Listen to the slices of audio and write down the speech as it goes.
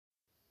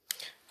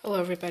Hello,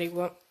 everybody.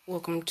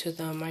 Welcome to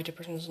the My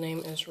Depression's Name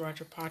is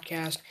Roger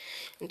podcast.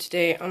 And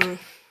today I'm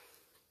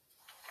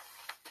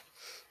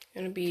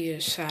going to be a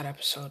sad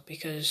episode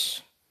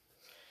because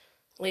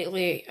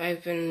lately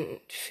I've been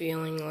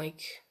feeling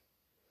like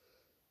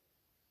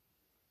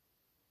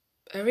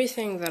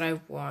everything that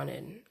I've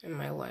wanted in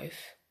my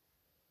life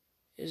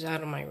is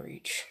out of my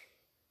reach.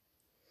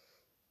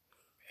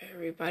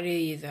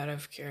 Everybody that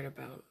I've cared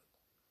about,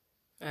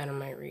 out of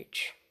my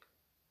reach.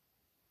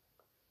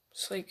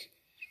 It's like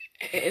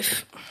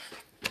if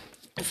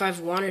I've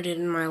wanted it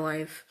in my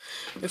life,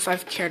 if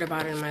I've cared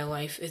about it in my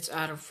life, it's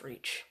out of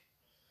reach.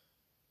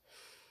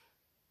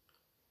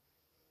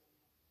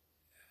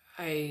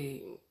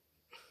 You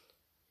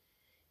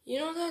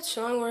know that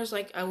song where it's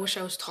like, I wish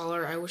I was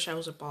taller, I wish I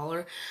was a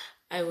baller,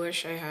 I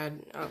wish I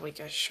had like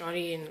a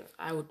shawty and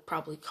I would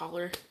probably call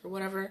her or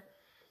whatever.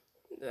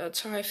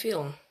 That's how I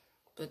feel.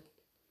 But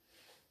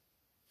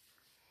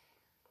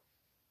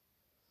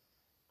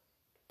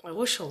I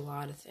wish a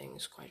lot of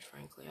things, quite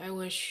frankly. I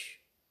wish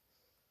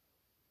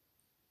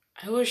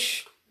I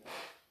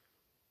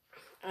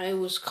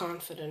was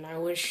confident. I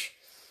wish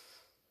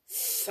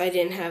I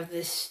didn't have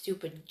this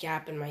stupid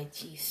gap in my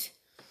teeth.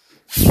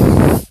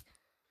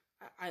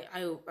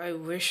 I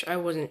wish I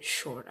wasn't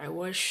short. I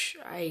wish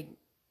I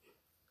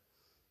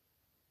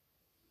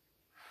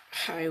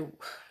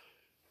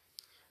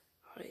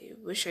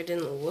wish I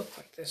didn't look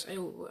like this.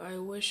 I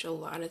wish a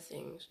lot of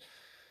things.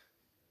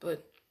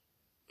 But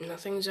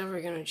nothing's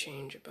ever gonna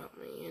change about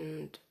me.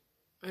 And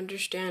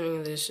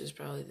understanding this is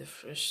probably the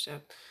first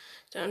step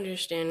to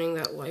understanding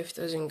that life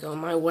doesn't go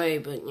my way.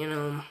 But,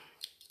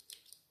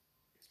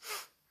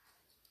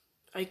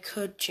 I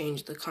could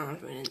change the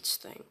confidence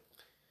thing.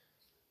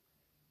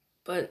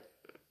 But,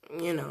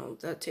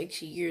 that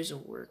takes years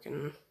of work, and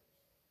I'm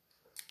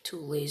too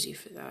lazy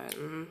for that.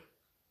 And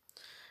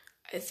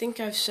I think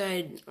I've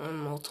said on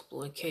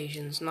multiple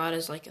occasions, not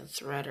as like a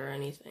threat or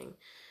anything,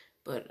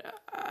 but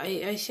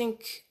I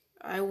think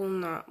I will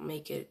not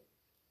make it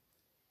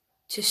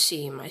to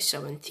see my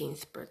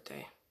 17th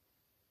birthday.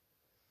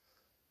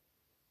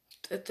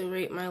 At the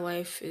rate my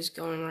life is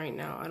going right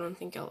now, I don't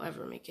think I'll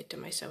ever make it to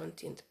my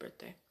 17th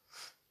birthday.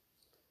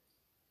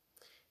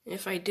 And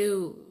if I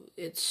do,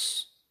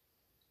 it's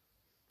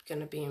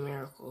gonna be a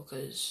miracle,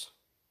 because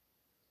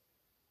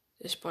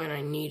at this point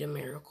I need a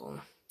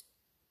miracle.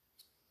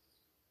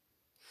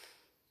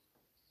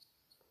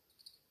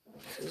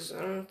 Because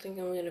I don't think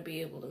I'm gonna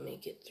be able to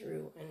make it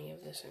through any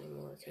of this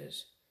anymore,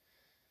 because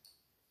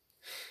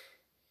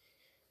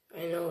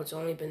I know it's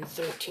only been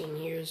 13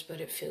 years,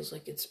 but it feels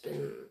like it's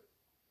been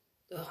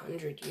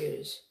 100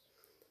 years.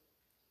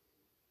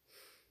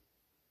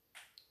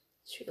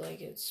 I feel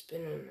like it's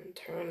been an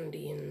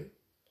eternity in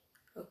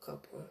a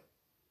couple.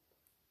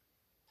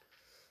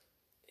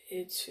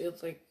 It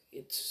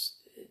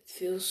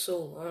feels so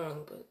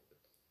long, but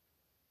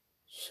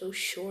so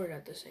short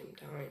at the same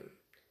time.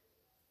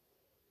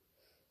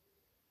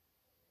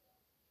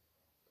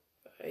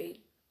 I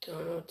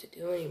don't know what to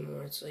do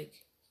anymore. It's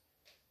like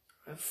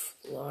I've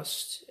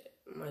lost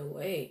my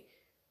way.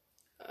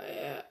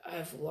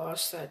 I've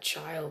lost that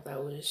child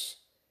that was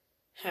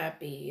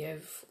happy.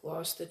 I've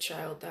lost the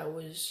child that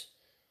was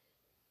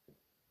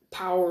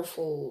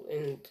powerful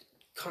and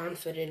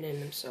confident in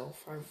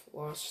himself. I've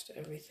lost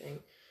everything.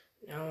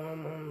 Now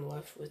I'm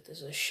left with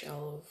as a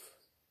shell of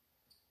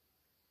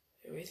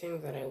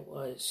everything that I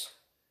was.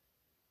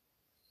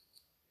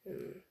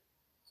 And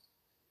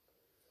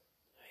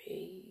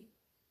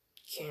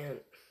I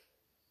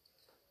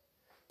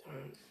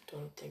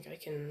don't think I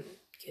can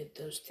get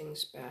those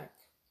things back.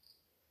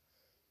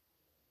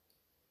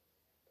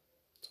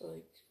 It's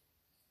like,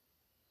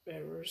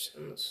 ever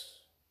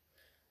since,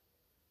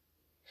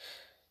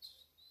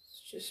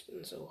 it's just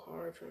been so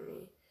hard for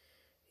me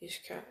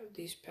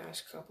these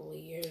past couple of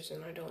years,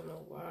 and I don't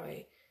know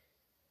why.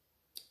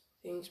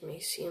 Things may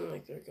seem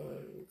like they're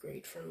going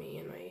great for me,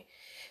 and I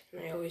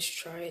always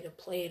try to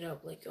play it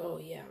up like, oh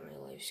yeah, my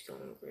life's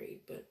going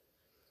great, but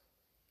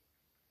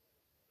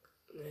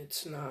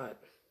it's not.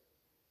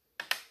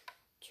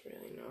 It's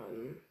really not.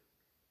 And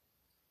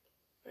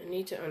I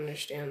need to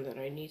understand that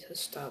I need to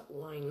stop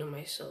lying to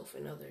myself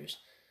and others.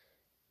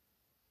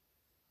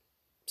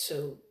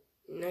 So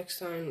next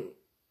time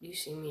you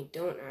see me,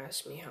 don't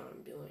ask me how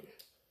I'm doing,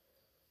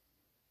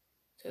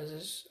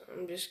 because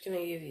I'm just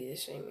gonna give you the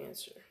same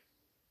answer.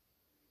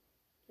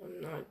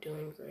 I'm not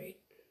doing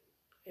great,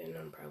 and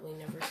I'm probably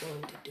never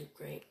going to do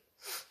great.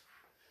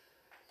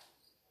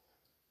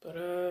 But,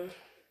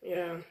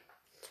 yeah,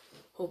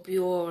 hope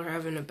you all are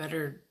having a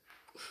better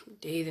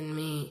day than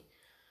me.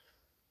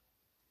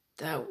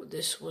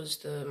 This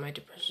was My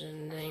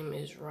Depression's Name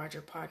is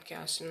Roger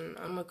podcast, and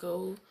I'm gonna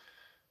go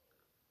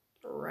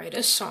write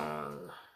a song.